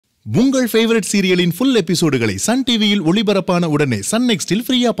உங்கள் favourite சீரியலின் full எபிசோடுகளை Sun டிவியில் ஒளிபரப்பான உடனே சன் நெக்ஸ்டில்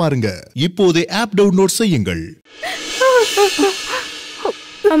ஃப்ரீயா பாருங்க. இப்போதே ஆப் டவுன்லோட் செய்யுங்கள்.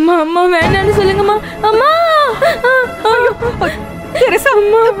 அம்மா அம்மா வேணான்னு சொல்லுங்கம்மா. அம்மா தெரசா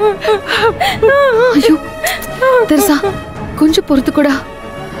அம்மா. ஐயோ தெரசா கொஞ்சம் பொறுத்துக்கூடா.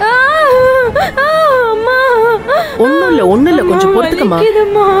 அம்மா ஒண்ணும் இல்ல கொஞ்சம் பொறுத்துக்கமா.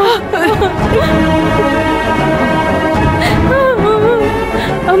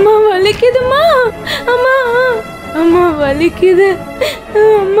 அம்மா வலிக்குதுமா. அம்மா அம்மா வலிக்குது.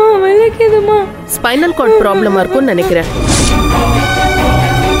 அம்மா வலிக்குதுமா. ஸ்பைனல் கார்ட் ப்ராப்ளமா இருக்கும்னு நினைக்கிறேன்.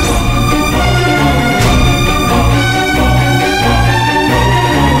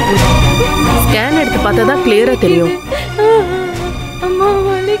 ஸ்கேன் எடுத்து பார்த்தா தான் கிளியரா தெரியும். அம்மா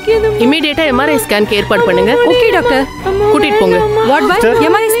வலிக்குது. இமிடியேட்டா எம்ஆர்ஐ ஸ்கேனுக்கு ஏற்பாடு பண்ணுங்க. ஓகே டாக்டர், கூட்டிட்டு போங்க. வாட் பாய்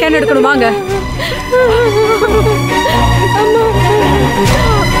எம்ஆர்ஐ ஸ்கேன் எடுக்கணும் வாங்க.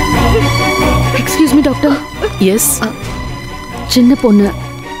 Excuse me doctor. எஸ். சின்ன பொண்ணு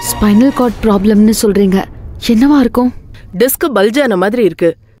ஸ்பைனல் கார்ட் ப்ராப்ளம்னு சொல்றீங்க, என்னவா இருக்கும்? டிஸ்க் பல்ஜ் ஆன மாதிரி இருக்கு.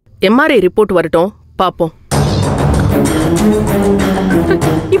 எம்ஆர்ஐ ரிப்போர்ட் வரட்டும், பாப்போம்.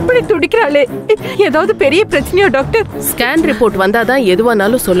 இப்படி துடிக்கிறாளே, ஏதாவது பெரிய பிரச்சனையா டாக்டர்? ஸ்கேன் ரிப்போர்ட் வந்தாதான்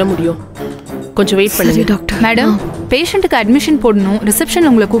எதுவானாலும் சொல்ல முடியும். கொஞ்சம் வெயிட் பண்ணுங்க டாக்டர். மேடம், பேஷண்ட்டுக்கு அட்மிஷன் போடணும்.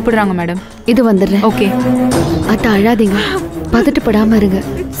 ரிசப்ஷன்ல உங்களை கூப்பிடுறாங்க மேடம். இது வந்துடுறேன். ஓகே. அத்த அழாதீங்க, பதட்டப்படாம இருங்க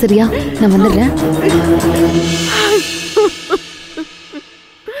சரியா? நான் வந்துடுறேன்.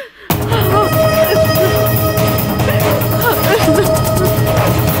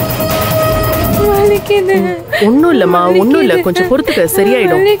 ஒண்ணும் இல்லம்மா, ஒண்ணும் இல்ல, கொஞ்சம் பொறுத்துக்க,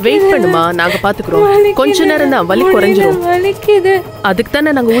 சரியாயிடும். வெயிட் பண்ணுமா, நாங்க பாத்துக்கிறோம். கொஞ்ச நேரம் தான், வலி குறைஞ்சிரும். அதுக்கு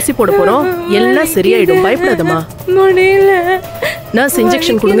தானே நாங்க ஊசி போட போறோம். எல்லாம் சரியாயிடும், பயப்படாதம்மா. முடியல. நர்ஸ்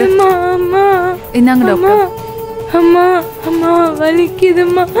இன்ஜெக்ஷன் கொடுங்க. இந்தாங்க டாக்டர். அம்மா அம்மா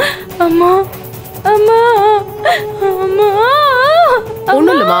வலிக்குதுமா. அம்மா அம்மா அம்மா.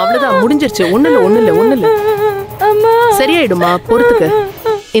 ஒண்ணும் இல்லம்மா, அவ்வளவுதான், முடிஞ்சிருச்சு. ஒண்ணும் இல்ல அம்மா சரியாயிடுமா, பொறுத்துக்க.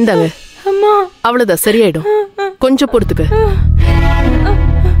 இந்தாங்க. அம்மா அவ்வளவுதான், சரியாயிடும். கொஞ்சம் பொறுத்துக்க.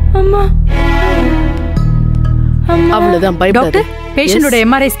 அம்மா அவ்வளவுதான், பயப்படாத. டாக்டர், பேஷண்டோட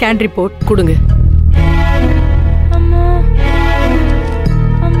எம்ஆர்ஐ ஸ்கேன் ரிப்போர்ட் கொடுங்க. அம்மா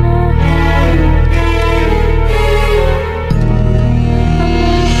அம்மா.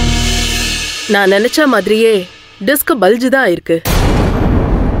 நான் நினைச்ச மாதிரியே டிஸ்க் பல்ஜ் தான் இருக்கு.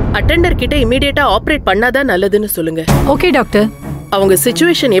 அட்டெண்டர் கிட்ட இமிடியேட்டா ஆபரேட் பண்ணாதான் நல்லதுன்னு சொல்லுங்க. Okay doctor. அவங்க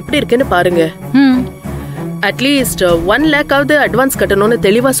சிச்சுவேஷன் எப்படி இருக்குன்னு பாருங்க. அட்லீஸ்ட் 1 lakh ஆவது அட்வான்ஸ் கட்டணும்னு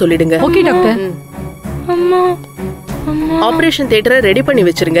தெளிவா சொல்லிடுங்க. Okay doctor. அம்மா ஆபரேஷன் தியேட்டரை ரெடி பண்ணி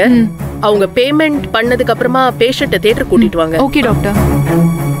வச்சிருங்க. அவங்க பேமெண்ட் பண்ணதுக்கு அப்புறமா பேஷண்ட்டை தியேட்டர் கூட்டிட்டு வாங்க. Okay doctor.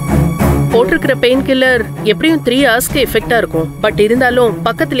 போட்டிருக்கிற பெயின் கில்லர் எப்படியும் 3 hours எஃபெக்டா இருக்கும். பட் இருந்தாலும்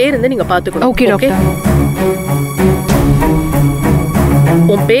பக்கத்திலே இருந்து நீங்க பாத்துக்கணும். Okay doctor.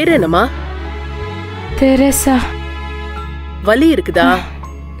 உன் பேர் என்னம்மா? தெரசா. வலி இருக்குதா?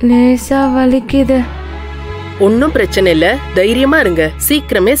 லேசா வலிக்குது. ஒன்னும் பிரச்சனை இல்ல, தைரியமா இருங்க.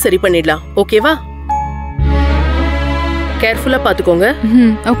 சீக்கிரமே சரி பண்ணிடலாம். ஓகேவா? கேர்ஃபுல்லா பாத்துக்கோங்க.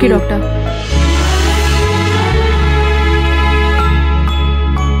 Okay doctor.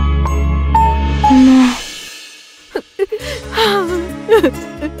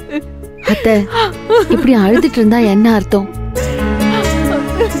 அத்தை இப்படி அழுதுட்டு இருந்தா என்ன அர்த்தம்?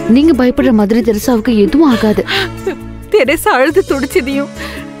 நீங்க பயப்படுற மாதிரி தெரசாவுக்கு எதுவும் ஆகாது. தெரசா அழுது துடிச்சதையும்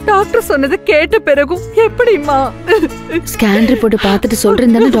டாக்டர் சொன்னதை கேட்ட பிறகும் எப்படிமா? ஸ்கேன் ரிப்போர்ட் பார்த்துட்டு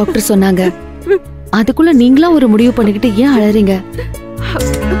சொல்றேன் தானே டாக்டர் சொன்னாங்க. அதுக்குள்ள நீங்களா ஒரு முடிவு பண்ணிக்கிட்டு ஏன் அழறீங்க?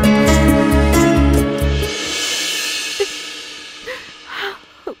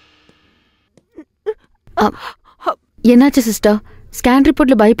 என்னாச்சு சிஸ்டர்? ஸ்கேன்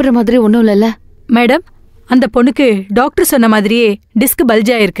ரிப்போர்ட்ல பயப்படுற மாதிரி ஒண்ணும் இல்லைல்ல? மேடம், அந்த பொண்ணுக்கு டாக்டர் சொன்ன மாதிரியே டிஸ்க்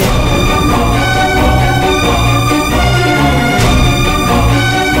பல்ஜ் ஆயிருக்கு.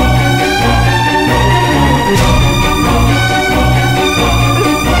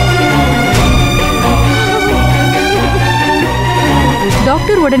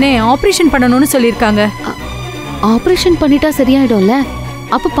 டாக்டர் உடனே ஆபரேஷன் பண்ணணும்னு சொல்லிருக்காங்க. ஆபரேஷன் பண்ணிட்டா சரியாயிடும்ல?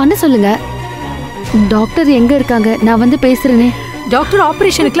 அப்ப பண்ண சொல்லுங்க. டாக்டர் எங்க இருக்காங்க? நான் வந்து பேசுறேனே. டாக்டர்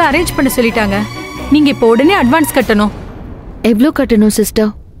ஆபரேஷனுக்குலாம் அரேஞ்ச் பண்ண சொல்லிட்டாங்க. நீங்க இப்போ உடனே அட்வான்ஸ் கட்டணும். எவ்வளவு கட்டணும் சிஸ்டர்?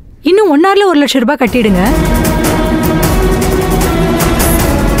 இன்னும் 1 hourல 1 லட்சம் ரூபாய் கட்டிடுங்க.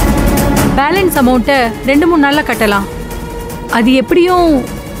 பேலன்ஸ் அமௌண்ட்டை 2-3 நாள்ல கட்டலாம். அது எப்படியும்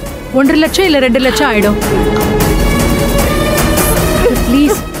 1.5 லட்சம் இல்ல 2 லட்சம் ஆயிடும்.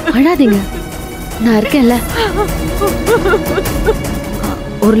 ப்ளீஸ் அழாதீங்க, நான் இருக்கேன்ல.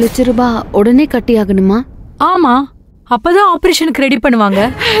 1 லட்சம் ரூபாய் உடனே கட்டி ஆகணுமா? ஆமா, அப்பதான் ஆபரேஷனுக்கு ரெடி பண்ணுவாங்க.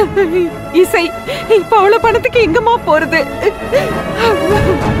 இசை, இப்ப அவ்வளவு பணத்துக்கு எங்கம்மா போறது?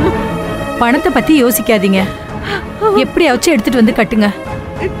 பணத்தை பத்தி யோசிக்காதீங்க. எப்படியாச்சும் எடுத்துட்டு வந்து கட்டுங்க.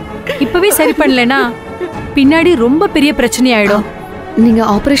 இப்பவே சரி பண்ணலனா பின்னாடி ரொம்ப பெரிய பிரச்சனை ஆயிடும். நீங்க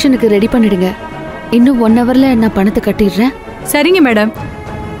ஆபரேஷனுக்கு ரெடி பண்ணிடுங்க. இன்னும் 1 ஹவர்ல நான் பணத்தை கட்டிடுறேன். சரிங்க மேடம்.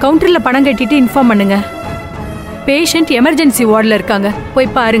 கவுண்டர்ல பணம் கட்டிட்டு இன்ஃபார்ம் பண்ணுங்க. பேஷண்ட் எமர்ஜென்சி வார்டில் இருக்காங்க,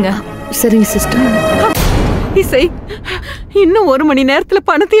 போய் பாருங்க. சரிங்க சிஸ்டர். இசை, இன்னும் 1 மணி நேரத்துல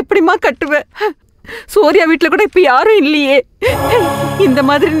பணத்தை எப்படிமா கட்டுவேன்? சூர்யா வீட்டுல கூட இப்ப யாரும் இல்லையே. இந்த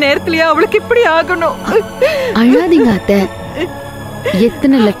மாதிரி நேரத்துலயே அவளுக்கு இப்படி ஆகணும்? அழாதீங்க அத்தை.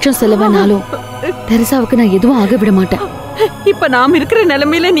 எத்தனை லட்சம் செலவானாலும் தெரசாவுக்கு நான் எதுவும் ஆக விட மாட்டேன். இப்ப நாம் இருக்கிற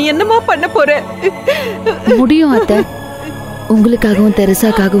நிலைமையில நீ என்னமா பண்ண போற? முடியும் அத்தை. உங்களுக்காகவும்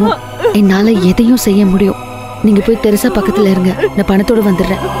தெரசாக்காகவும் என்னால எதையும் செய்ய முடியும். நீங்க போய் தெரசா பக்கத்துல இருங்க, நான் பணத்தோட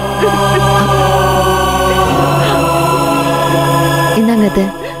வந்துடுறேன். இந்தாங்க அத்தை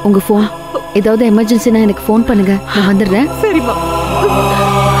உங்க போன். ஏதாவது எமர்ஜென்சினா எனக்கு போன் பண்ணுங்க, நான் வந்துடுறேன். சரிம்மா.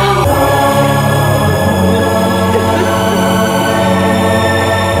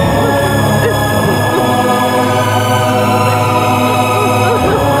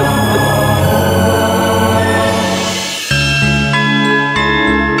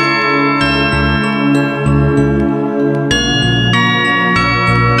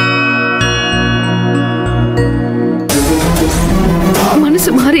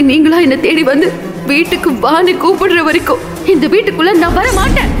 மாறி நீங்களா என்ன தேடி வந்து வீட்டுக்கு வான்னு கூப்பிடுற வரைக்கும் இந்த வீட்டுக்குள்ள நான் வர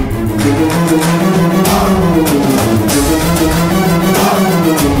மாட்டேன்.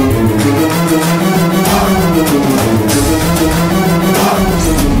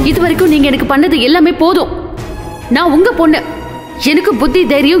 இது வரைக்கும் நீங்க எனக்கு பண்ணது எல்லாமே போதும். நான் உங்க பொண்ணு. எனக்கு புத்தி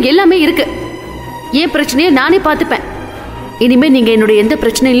தைரியம் எல்லாமே இருக்கு. ஏன் பிரச்சனையை நானே பார்த்துப்பேன். இனிமே நீங்க என்னோட எந்த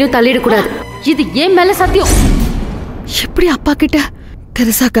பிரச்சனையிலையும் தலையிடக்கூடாது. இது ஏன் மேல சத்தியம். எப்படி அப்பா கிட்ட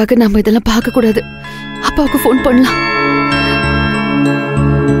தெரசாக்காக நாம இதெல்லாம் பார்க்க கூடாது. அப்பாவுக்கு போன் பண்ணலாம்.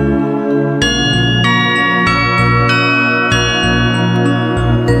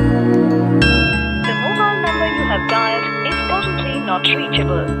 The mobile number you have dialed is currently not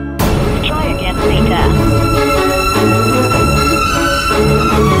reachable. Please try again later.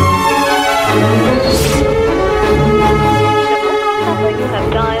 The mobile number you have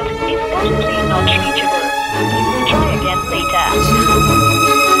dialed is currently not reachable. Please try again later.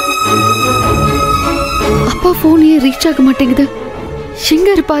 அப்பா போன் ஏன் ரீச் ஆக மாட்டேங்குது? எங்க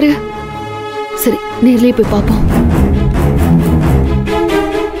இருப்பாரு? சரி, நேர்லயே போய் பாப்போம்.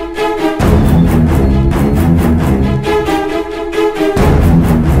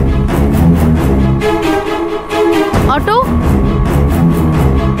 ஆட்டோ,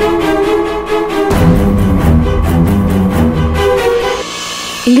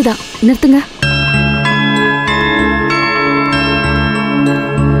 இங்கதான் நிறுத்துங்க.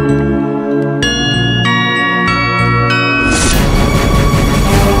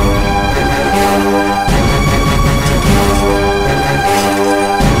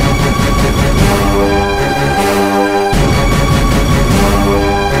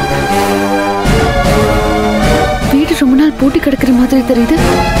 ரொம்ப நாள் பூட்டி கிடக்கிற மாதிரி தெரியுது.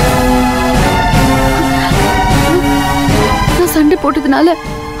 நான் சண்டை போட்டதுனால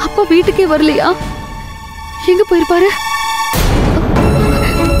அப்பா வீட்டுக்கே வரலையா? எங்க போயிருப்பாரு?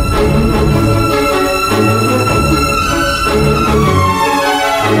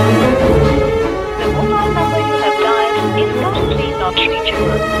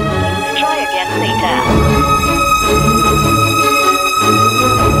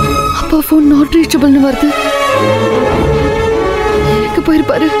 அப்பா போன் நாட் ரீச்சபிள்னு வருது. எங்க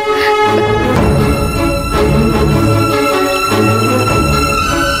போயிருப்பாரு?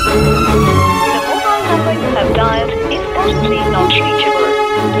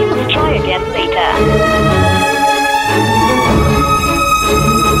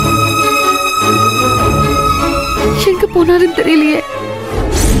 எங்க போனாருன்னு தெரியலையே.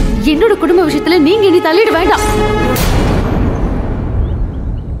 என்னோட குடும்ப விஷயத்துல நீங்க இனி தலையிட வேண்டாம்.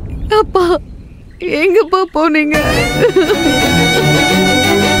 அப்பா, எங்கப்பா போனீங்க?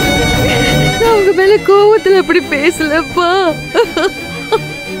 நான் உங்க மேல கோவத்துல அப்படி பேசலப்பா.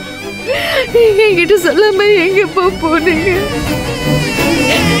 என்கிட்ட சொல்லாம எங்கப்பா போனீங்க?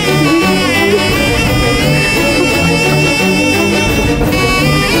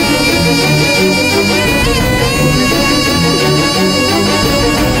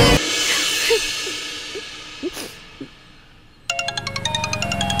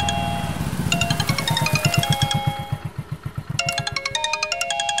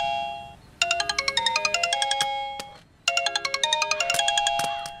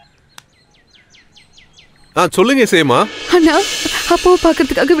 சொல்லுங்க இசையம்மா. அண்ணா, அப்பாவை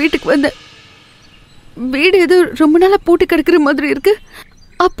பார்க்கறதுக்காக வீட்டுக்கு வந்தேன். வீடு ஏதோ ரொம்ப நாளா பூட்டி கிடக்குற மாதிரி இருக்கு.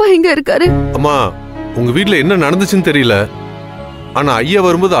 அப்பா எங்க இருக்காரு? அம்மா, உங்க வீட்ல என்ன நடந்துச்சுன்னு தெரியல. ஆனா ஐயா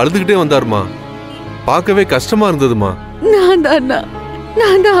வரும்போது அழுதுகிட்டே வந்தாருமா. பார்க்கவே கஷ்டமா இருந்ததுமா.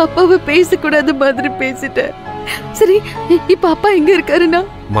 நான் தான் அப்பாவை பேசக்கூடாத மாதிரி பேசிட்டேன். சரி, இப்ப அப்பா எங்க இருக்காருண்ணா?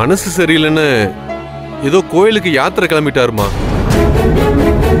 மனசு சரியில்லைன்னு ஏதோ கோயிலுக்கு யாத்திரை கிளம்பிட்டாருமா.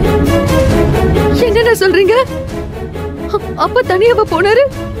 என்னண்ணா சொல்றீங்க? அப்பா தனியாவா போனாரு?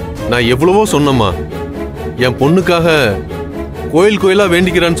 நான் எவ்வளவோ சொன்னம்மா. என் பொண்ணுக்காக கோயில் கோயிலா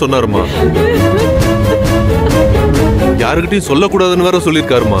வேண்டிக்கிறான்னு சொன்னாருமா. யாருக்கிட்டையும் சொல்லக்கூடாதுன்னு வேற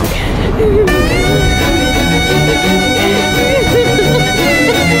சொல்லியிருக்காருமா.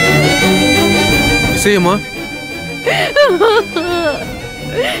 இசையம்மா,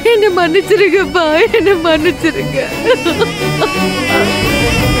 என்ன மன்னிச்சிருங்கப்பா, என்ன மன்னிச்சிருங்க.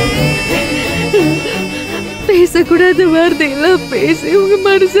 பேசக்கூடாத வார்த்தையெல்லாம் பேசி உங்க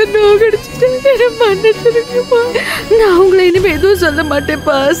மனசை நோகடிச்சுட்டேன். என்ன மன்னிச்சிருங்கப்பா. நான் உங்களை இனிமே எதுவும் சொல்ல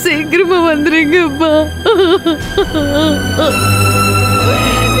மாட்டேன்ப்பா. சீக்கிரமா வந்துருங்கப்பா.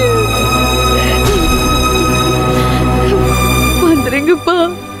 வந்துருங்கப்பா.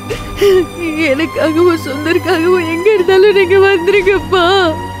 எனக்காகவும் சுந்தருக்காகவும் எங்க இருந்தாலும் நீங்க வந்துருங்கப்பா.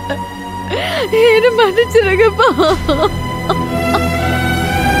 என்ன மன்னிச்சிருங்கப்பா.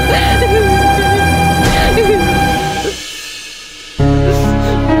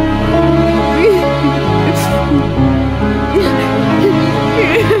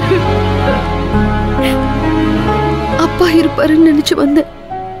 அப்பா இருப்பாருன்னு நினைச்சு வந்தேன்.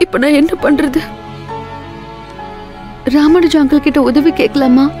 இப்ப நான் என்ன பண்றது? ராமானுஜ அங்கிள் கிட்ட உதவி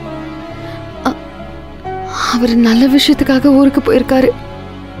கேட்கலாமா? அவர் நல்ல விஷயத்துக்காக ஊருக்கு போயிருக்காரு.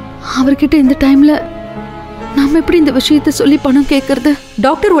 அவர்கிட்ட இந்த டைம்ல நாம எப்படி இந்த விஷயத்தை சொல்லி பணம் கேட்கறது?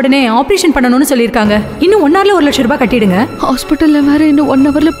 டாக்டர் உடனே ஆபரேஷன் பண்ணணும்னு சொல்லியிருக்காங்க. இன்னும் 1 hourல 1 லட்சம் ரூபாய் கட்டிடுங்க. ஹாஸ்பிட்டல்ல வேற இன்னும்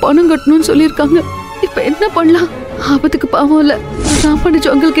 1 hourல பணம் கட்டணும்னு சொல்லியிருக்காங்க. இப்ப என்ன பண்ணலாம்? ஆபத்துக்கு பாவம் இல்ல, ராமானுஜ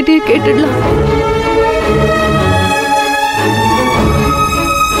அங்கிள் கிட்டயே கேட்டுடலாம்.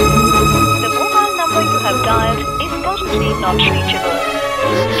 Not reachable.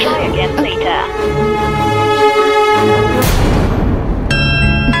 Try again later.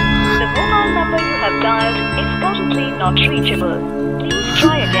 The mobile number you have dialed is currently not reachable. Please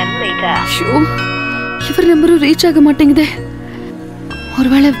try again later. Show, இவர் நம்பரும் ரீச் ஆக மாட்டேங்குதே.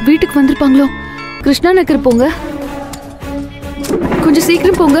 ஒருவேளை வீட்டுக்கு வந்திருப்பாங்களோ? கிருஷ்ணா நகர் போங்க, கொஞ்சம்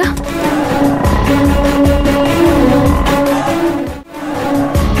சீக்கிரம் போங்க.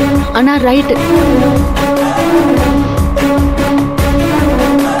 அண்ணா ரைட்.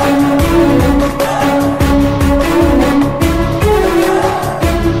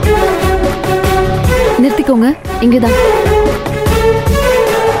 நிறுத்திக்கோங்க, இங்கதான்.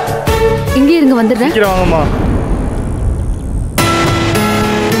 இங்கே இருங்க, வந்துடுறேன்.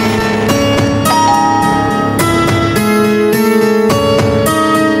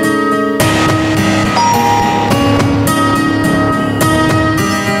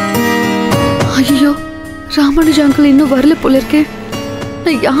 ஐயோ, ராமானுஜ அங்கிள் இன்னும் வரல போல இருக்கேன்.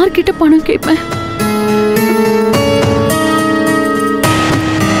 நான் யார்கிட்ட பணம் கேட்பேன்?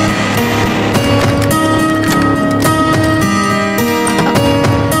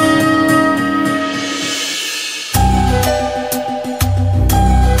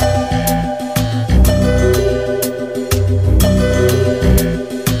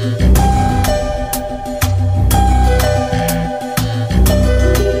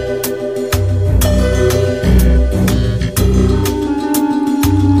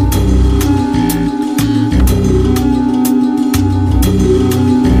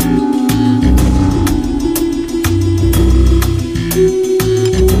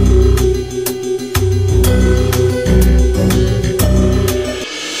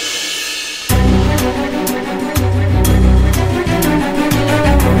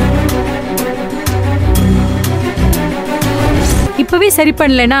 இப்பவே சரி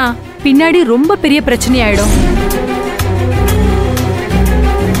பண்ணலனா பின்னாடி ரொம்ப பெரிய பிரச்சனை ஆயிடும்.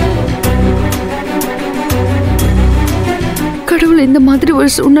 கடவுள் இந்த மாதிரி ஒரு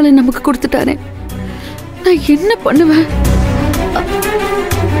சூழ்நிலை நமக்கு கொடுத்துட்டாரே, நான் என்ன பண்ணுவேன்?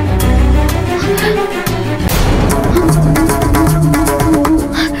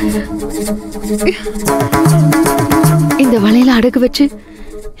 இந்த வலையில அடகு வச்சு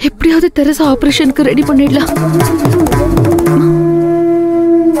எப்படியாவது தெரசா ஆபரேஷனுக்கு ரெடி பண்ணிடலாம்.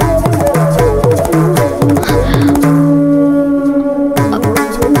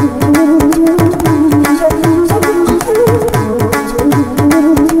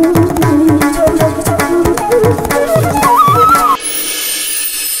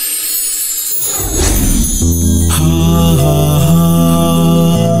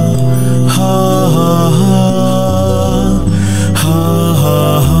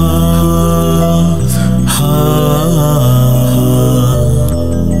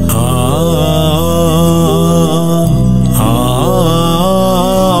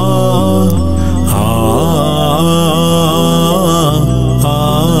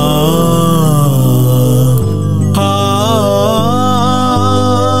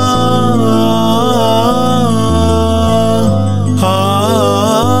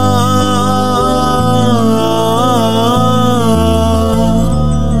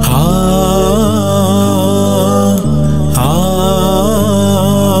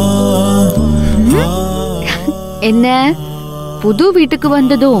 என்ன புது வீட்டுக்கு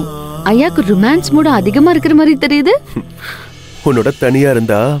வந்ததும் ஐயாக்கு ரொமான்ஸ் மூட அதிகமா இருக்கிற மாதிரி தெரியுது. உன்னோட தனியா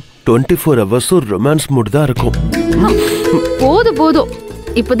இருந்தா 24 ஹவர்ஸும் ரொமான்ஸ் மூட் தான் இருக்கும். போதும்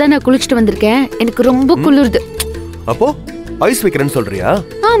இப்பதான் நான் குளிச்சுட்டு வந்திருக்கேன், எனக்கு ரொம்ப குளிருது. அப்போ ஐஸ் வைக்கிறேன்னு சொல்றியா?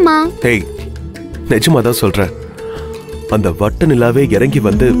 ஆமா. டேய் நிஜமா தான் சொல்றேன். அந்த வட்ட நிலாவே இறங்கி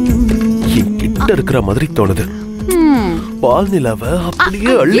வந்து என் கிட்ட இருக்கிற மாதிரி தோணுது. பால் நிலாவை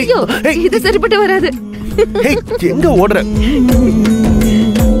அப்படியே அள்ளி. இது சரிப்பட்டு வராது. எங்க ஓடுற?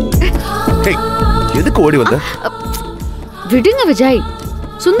 எதுக்கு ஓடி வந்த? விடுங்க விஜய்,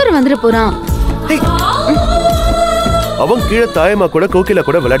 சுந்தர் வந்துட போறான். அவன் கீழே தாயமா கூட கோகிலா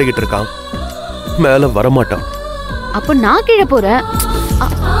கூட விளையாடிக்கிட்டு இருக்கான், மேல வரமாட்டான். அப்ப நான் கீழே போறேன்.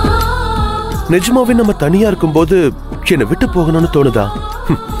 நிஜமாவே நம்ம தனியா இருக்கும்போது என்னை விட்டு போகணும்னு தோணுதா?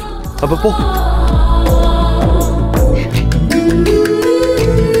 அப்ப போ.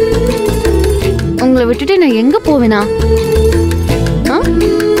 உங்களை விட்டுட்டு நான் எங்க போவேனா?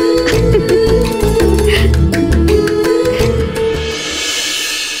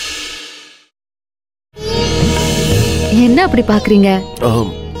 என்ன அப்படி பாக்குறீங்க?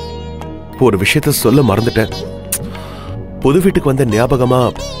 ஒரு விஷயத்த சொல்ல மறந்துட்டேன். புது வீட்டுக்கு வந்த ஞாபகமா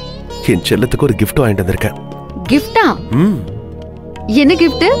என் செல்லத்துக்கு ஒரு கிஃப்ட் வாங்கிட்டு வந்திருக்கேன். கிஃப்டா? என்ன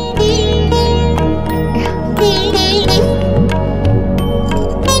கிஃப்ட்?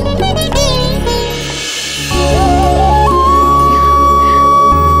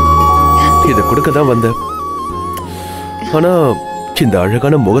 இத கொடுக்க தான் வந்தேன். ஆனா இந்த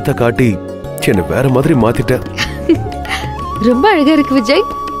அழகான முகத்தை காட்டி என்ன வேற மாதிரி மாத்திட்ட. ரொம்ப அழகா இருக்கு விஜய்,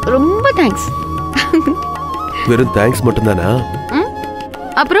 ரொம்ப தேங்க்ஸ். வெறும் தேங்க்ஸ் மட்டும்தானா?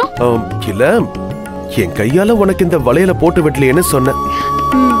 அப்புறம் இல்ல, என் கையால உனக்கு இந்த வளையல போட்டு விடலையேன்னு சொன்னேன்.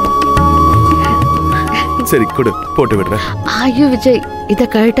 சரி கொடு, போட்டு விடுறேன். ஐயோ விஜய், இத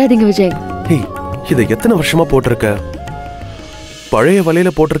கழட்டாதீங்க விஜய். இத எத்தனை வருஷமா போட்டிருக்க? பழைய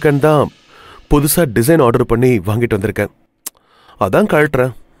வளையல போட்டிருக்கேன்னு தான் புதுசா டிசைன் ஆர்டர் பண்ணி வாங்கிட்டு வந்திருக்கேன். அதான்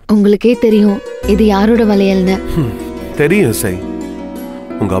கழட்டுறேன். உங்களுக்கே தெரியும் இது யாரோட வளையல்னு. தெரியும் இசை,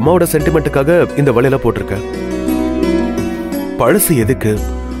 உங்க அம்மாவோட சென்டிமெண்ட்டுக்காக இந்த வளையல போட்டிருக்கேன். பழசு எதுக்கு?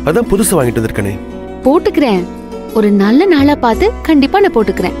 அதான் புதுசு வாங்கிட்டு வந்திருக்கனே. போட்டுக்கிறேன், ஒரு நல்ல நாளா பார்த்து கண்டிப்பா நான்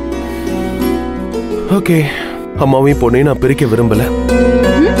போட்டுக்கிறேன். ஓகே, அம்மாவையும் பொண்ணையும் நான் பிரிக்க விரும்பல.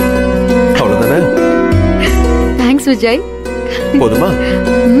 அவ்வளவுதானே? தேங்க்ஸ் விஜய். போதுமா?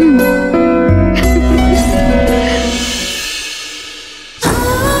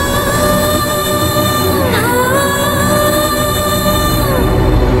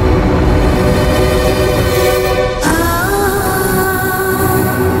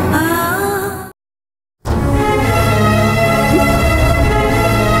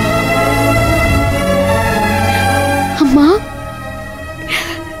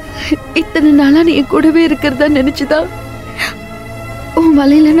 இத்தனை நாளா நீ என் கூடவே இருக்கிறதா நினைச்சுதான் உன்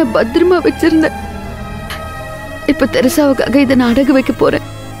வலையில நான் பத்திரமா வச்சிருந்தேன். இப்ப தெரசாவுக்காக இதை நான் அடகு வைக்க போறேன்.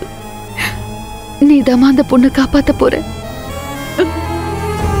 நீ தான் அந்த பொண்ணை காப்பாத்த போற.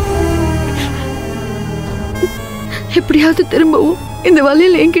 எப்படியாவது திரும்பவும் இந்த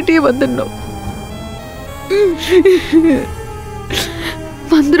வலையில என்கிட்டயே வந்துடணும்.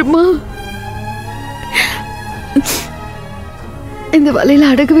 வந்துருமா? இந்த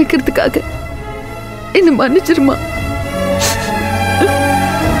வலையில அடகு வைக்கிறதுக்காக என்ன மன்னிச்சிருமா?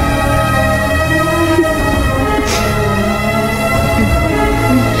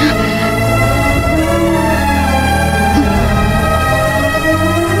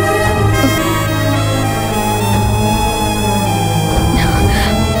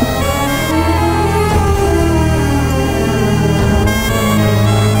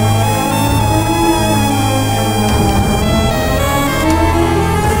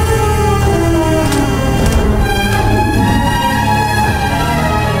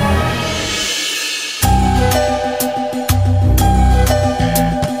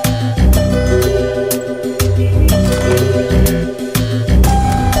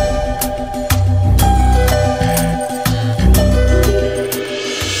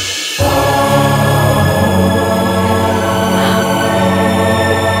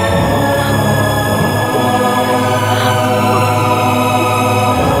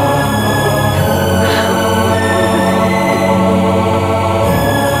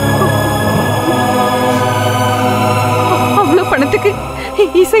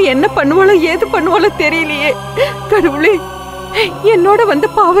 இசை என்ன பண்ணுவாளோ ஏது பண்ணுவாளோ தெரியலையே. கடவுளே, என்னோட வந்த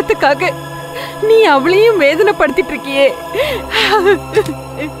பாவத்துக்காக நீ அவளையும் வேதனைப்படுத்திட்டு இருக்கியே.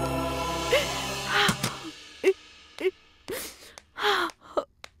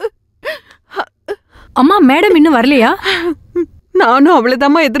 அம்மா, மேடம் இன்னும் வரலையா? நானும்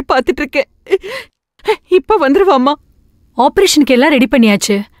அவளைதாம்மா எதிர்பார்த்துட்டு இருக்கேன். இப்ப வந்துருவாம்மா. ஆபரேஷனுக்கு எல்லாம் ரெடி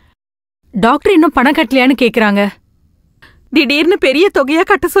பண்ணியாச்சு. டாக்டர் இன்னும் பணம் கட்டலையான்னு கேக்குறாங்க. திடீர்னு பெரிய தொகையா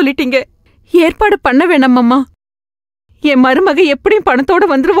கட்ட சொல்லிட்டீங்க. ஏற்பாடு பண்ண வேணாமம்மா. என் மருமக எப்படியும் பணத்தோட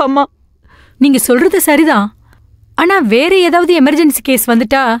வந்துருவாம்மா. நீங்க சொல்றது சரிதான். ஆனா வேற ஏதாவது எமர்ஜென்சி கேஸ்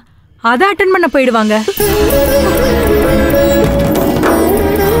வந்துட்டா அதை அட்டென்ட் பண்ண போயிடுவாங்க.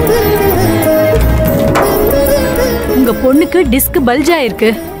 உங்க பொண்ணுக்கு டிஸ்க் பல்ஜ்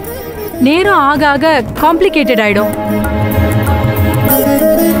ஆயிருக்கு. நேரம் ஆக ஆக காம்ப்ளிகேட்டட் ஆயிடும்.